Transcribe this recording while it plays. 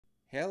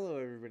Hello,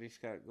 everybody.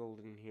 Scott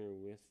Golden here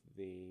with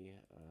the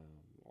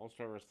All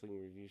Star Wrestling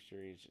Review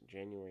Series,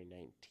 January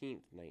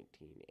 19th,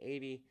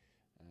 1980.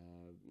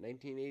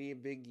 1980, a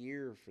big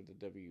year for the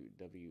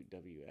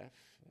WWF.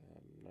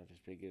 Not as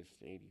big as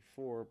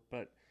 '84,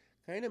 but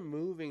kind of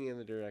moving in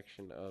the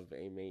direction of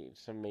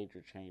some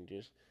major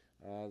changes.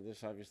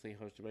 This obviously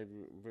hosted by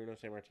Bruno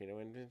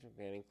Sammartino and Vince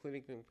McMahon,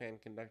 including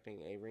McMahon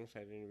conducting a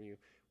ringside interview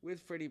with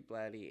Freddie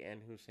Blatty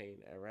and Hussein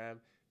Arab,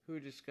 who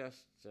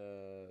discussed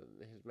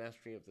his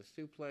mastery of the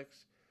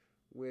suplex,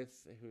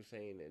 with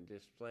Hussein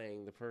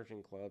displaying the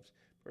Persian clubs.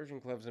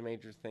 Persian clubs a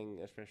major thing,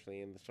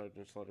 especially in the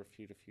Sergeant Slaughter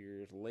feud a few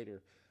years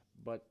later.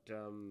 But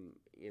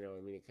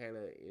it kind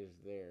of is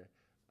there.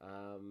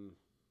 Um,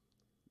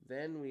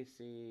 then we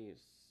see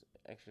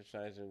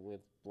exercising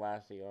with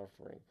Blassie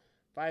offering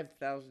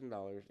 $5,000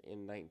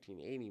 in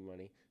 1980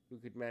 money, who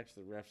could match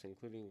the refs,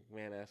 including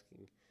McMahon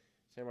asking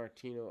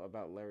Sammartino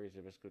about Larry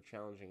Zbyszko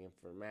challenging him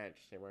for a match.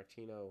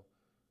 Sammartino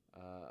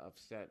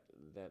upset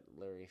that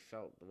Larry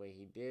felt the way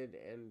he did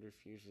and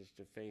refuses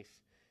to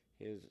face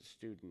his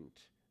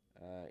student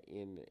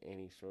in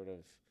any sort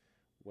of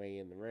way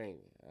in the ring.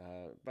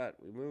 But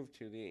we move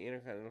to the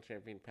Intercontinental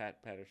Champion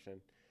Pat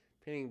Patterson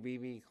pinning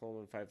BB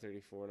Coleman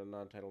 534 in a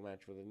non-title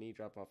match with a knee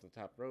drop off the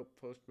top rope.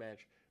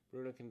 Post-match,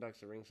 Bruno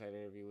conducts a ringside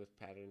interview with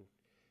Patterson,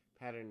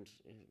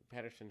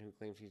 who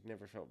claims he's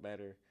never felt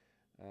better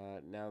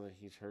now that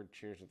he's heard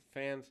cheers of the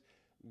fans.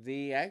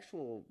 The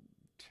actual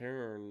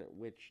turn,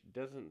 which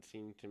doesn't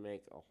seem to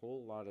make a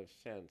whole lot of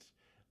sense,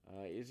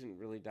 isn't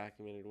really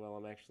documented well.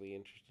 I'm actually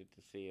interested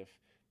to see if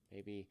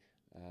maybe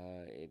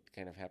it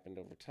kind of happened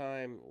over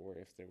time, or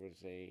if there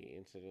was a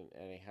incident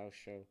at a house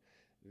show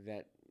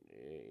that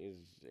is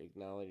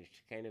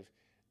acknowledged. Kind of,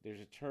 there's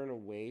a turn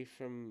away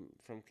from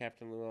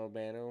Captain Lou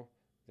Albano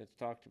that's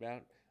talked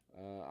about.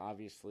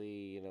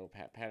 Obviously,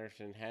 Pat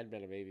Patterson had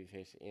been a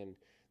babyface in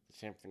the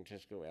San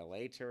Francisco,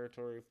 LA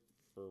territory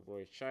for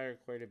Roy Shire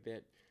quite a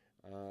bit,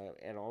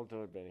 and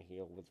also had been a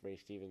heel with Ray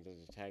Stevens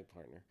as a tag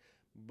partner.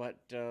 But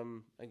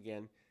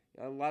again,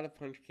 a lot of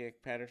punch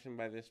kick. Patterson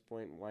by this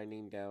point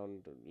winding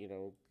down.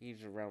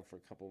 He's around for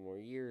a couple more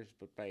years,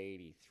 but by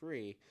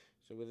 '83,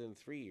 so within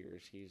 3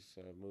 years, he's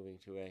moving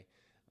to a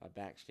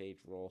backstage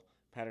role.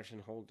 Patterson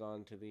holds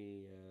on to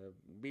the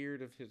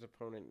beard of his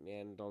opponent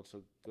and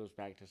also goes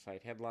back to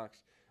side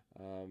headlocks.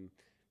 Um,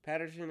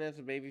 Patterson as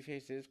a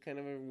babyface is kind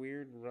of a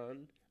weird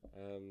run.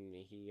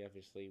 He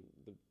obviously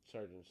the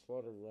Sergeant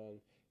Slaughter run,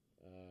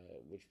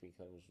 which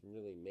becomes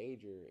really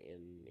major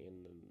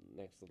in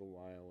the next little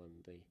while,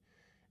 and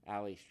the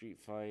alley street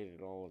fight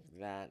and all of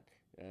that,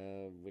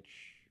 which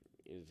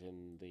is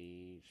in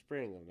the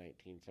spring of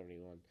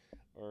 1971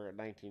 or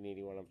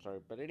 1981. I'm sorry,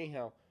 but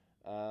anyhow,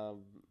 um,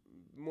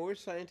 more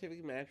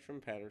scientific match from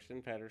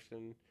Patterson.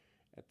 Patterson,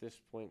 at this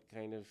point,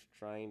 kind of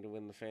trying to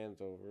win the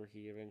fans over.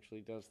 He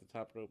eventually does the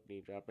top rope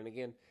knee drop, and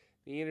again,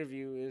 the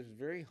interview is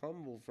very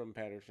humble from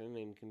Patterson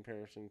in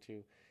comparison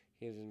to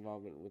his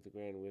involvement with the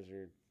Grand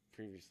Wizard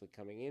previously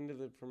coming into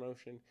the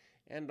promotion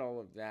and all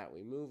of that.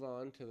 We move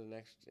on to the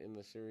next in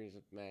the series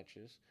of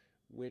matches,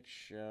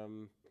 which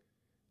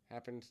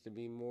happens to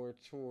be more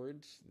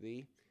towards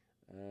the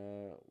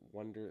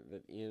wonder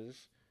that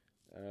is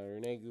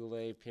Rene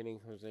Goulet pinning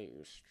Jose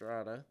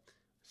Estrada,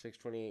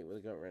 628 with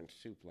a gut wrench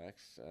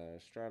suplex.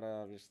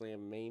 Estrada, obviously a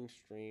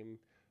mainstream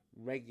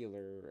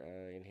regular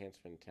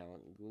enhancement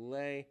talent.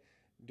 Goulet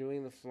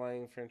doing the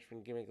flying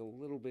Frenchman gimmick a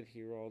little bit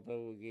here,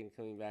 although again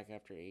coming back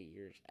after 8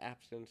 years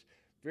absence.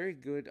 Very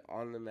good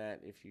on the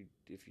mat if you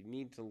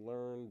need to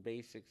learn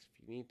basics,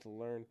 if you need to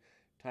learn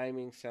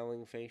timing,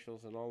 selling,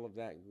 facials, and all of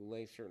that.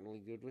 Goulet certainly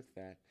good with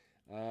that.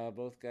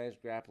 Both guys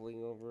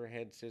grappling over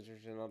head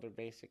scissors and other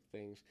basic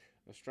things.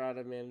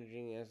 Estrada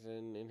managing as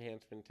an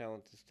enhancement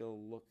talent to still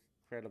look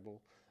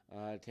credible.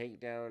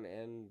 Takedown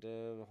and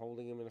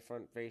holding him in a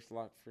front face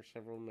lock for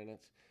several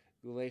minutes.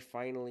 Goulet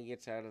finally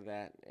gets out of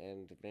that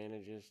and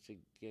manages to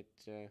get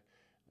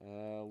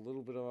a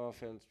little bit of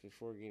offense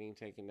before getting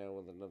taken down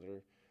with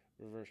another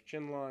reverse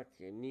chinlock,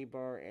 knee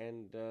bar,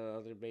 and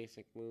other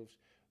basic moves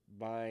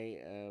by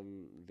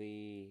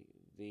the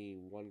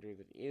wonder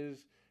that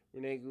is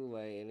Rene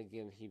Goulet. And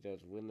again, he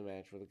does win the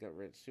match with a gut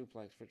wrench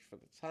suplex, which for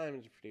the time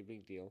is a pretty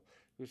big deal.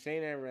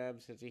 Hussein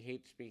Arab says he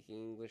hates speaking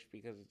English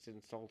because it's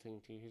insulting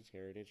to his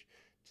heritage.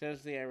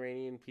 Says the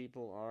Iranian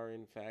people are,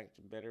 in fact,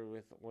 better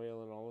with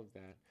oil and all of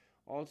that.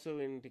 Also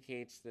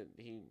indicates that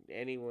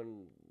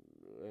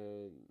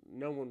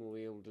no one will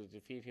be able to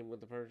defeat him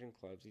with the Persian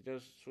clubs. He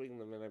does swing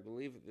them, and I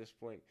believe at this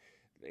point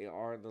they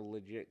are the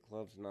legit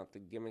clubs, not the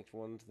gimmicked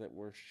ones that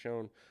were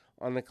shown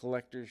on the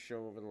collector's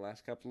show over the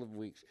last couple of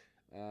weeks.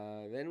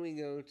 Then we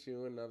go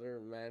to another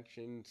match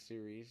in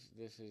series.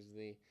 This is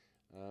the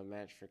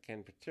match for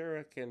Ken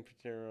Patera. Ken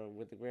Patera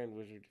with the Grand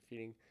Wizard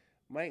defeating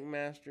Mike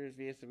Masters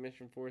via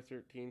submission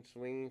 413,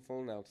 swinging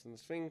full Nelson. The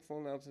swinging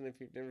full Nelson,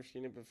 if you've never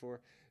seen it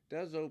before,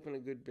 does open a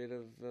good bit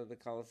of the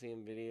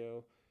Coliseum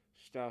video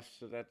stuff,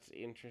 so that's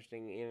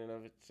interesting in and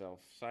of itself.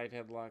 Side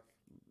headlock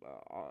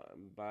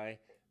by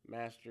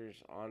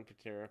Masters on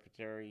Patera.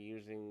 Patera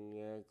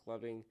using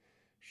clubbing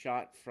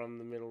shot from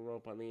the middle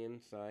rope on the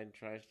inside,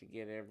 tries to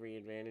get every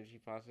advantage he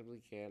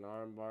possibly can,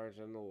 arm bars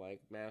and the like.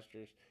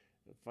 Masters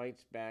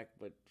fights back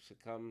but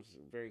succumbs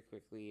very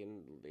quickly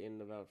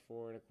in about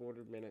 4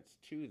 1/4 minutes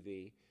to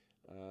the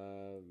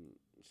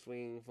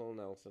swinging full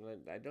Nelson.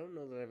 I don't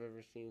know that I've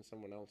ever seen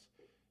someone else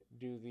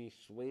do the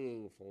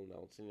swinging full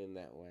Nelson in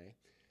that way.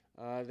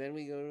 Then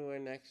we go to our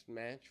next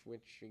match,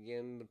 which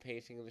again, the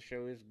pacing of the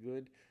show is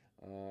good.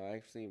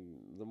 Actually,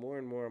 the more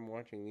and more I'm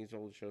watching these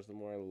old shows, the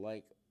more I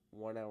like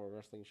 1 hour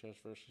wrestling shows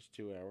versus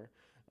 2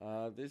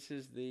 hour. This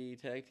is the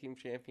tag team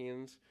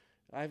champions,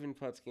 Ivan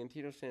Putski and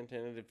Tito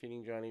Santana,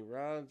 defeating Johnny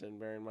Rods and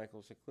Baron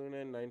Michael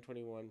Cicluna.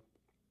 9:21.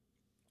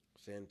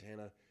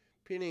 Santana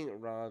pinning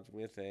Rods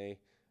with a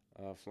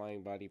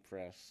flying body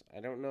press.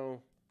 I don't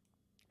know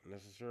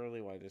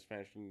necessarily why this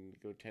match didn't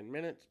go 10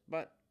 minutes,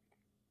 but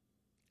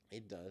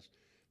it does.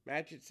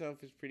 Match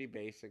itself is pretty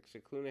basic.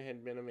 Cicluna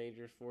had been a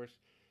major force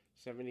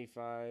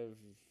 75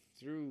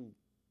 through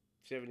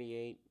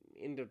 78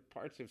 into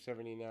parts of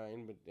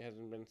 79, but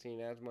hasn't been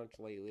seen as much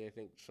lately. I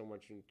think so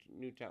much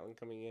new talent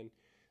coming in.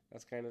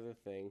 That's kind of the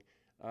thing.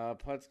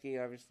 Putski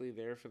obviously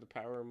there for the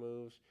power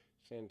moves.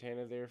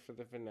 Santana there for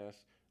the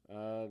finesse.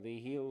 The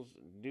heels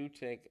do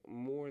take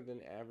more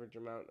than average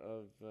amount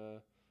of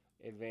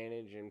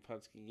advantage, and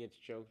Putski gets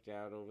choked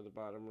out over the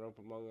bottom rope,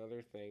 among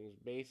other things.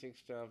 Basic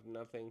stuff,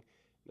 nothing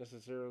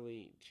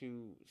necessarily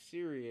too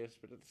serious,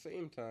 but at the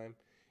same time,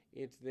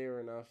 it's there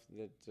enough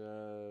that,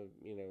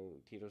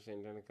 Tito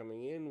Santana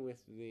coming in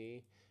with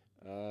the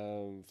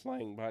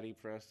flying body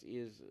press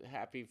is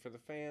happy for the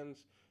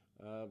fans.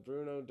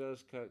 Bruno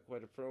does cut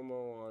quite a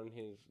promo on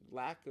his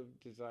lack of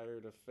desire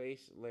to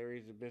face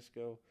Larry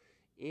Zbyszko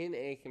in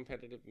a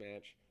competitive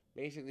match,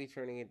 basically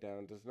turning it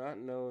down. Does not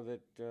know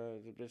that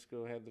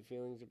Zbyszko had the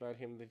feelings about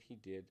him that he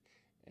did,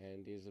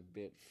 and is a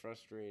bit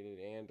frustrated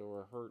and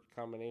or hurt,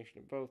 combination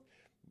of both,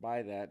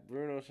 by that.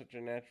 Bruno's such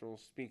a natural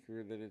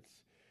speaker that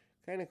it's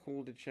kind of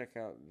cool to check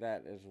out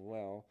that as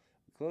well.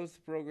 We close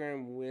the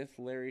program with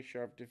Larry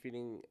Sharp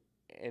defeating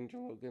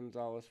Angelo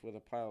Gonzalez with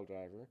a pile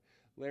driver.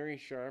 Larry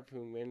Sharp,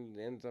 who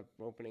ends up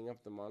opening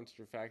up the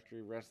Monster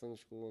Factory Wrestling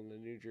School in the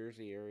New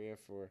Jersey area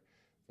for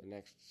the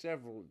next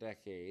several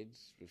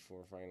decades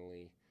before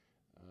finally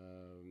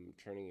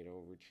turning it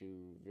over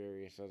to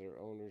various other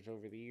owners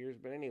over the years.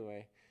 But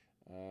anyway,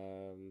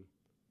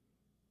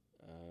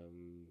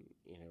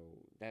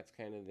 that's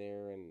kind of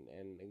there.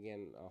 And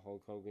again, a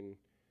Hulk Hogan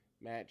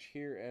match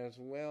here as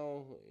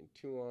well.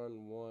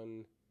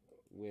 2-on-1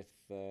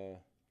 with, the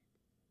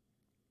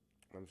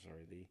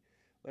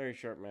Larry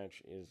Sharp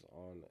match is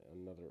on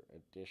another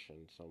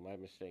edition, so my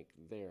mistake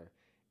there.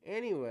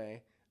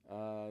 Anyway,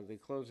 the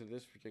close of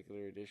this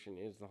particular edition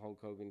is the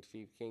Hulk Hogan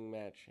Steve King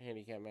match,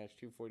 handicap match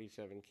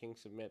 247. King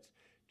submits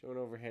to an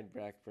overhead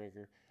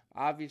backbreaker.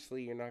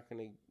 Obviously, you're not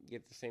going to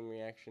get the same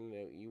reaction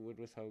that you would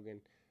with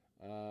Hogan,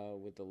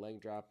 with the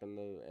leg drop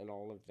and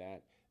all of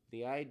that.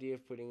 The idea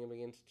of putting him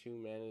against two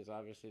men is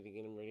obviously to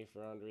get him ready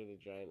for Andre the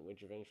Giant,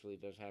 which eventually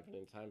does happen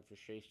in time for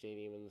Shea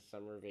Stadium in the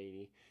summer of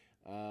 '80.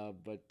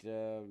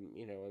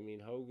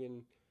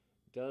 Hogan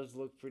does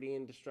look pretty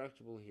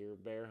indestructible here.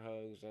 Bear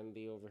hugs and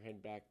the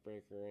overhead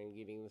backbreaker and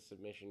getting the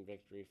submission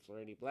victory.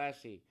 Freddie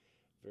Blassie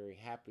very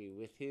happy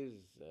with his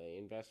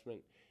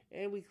investment.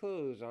 And we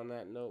close on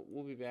that note.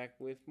 We'll be back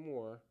with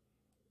more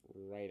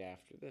right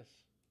after this.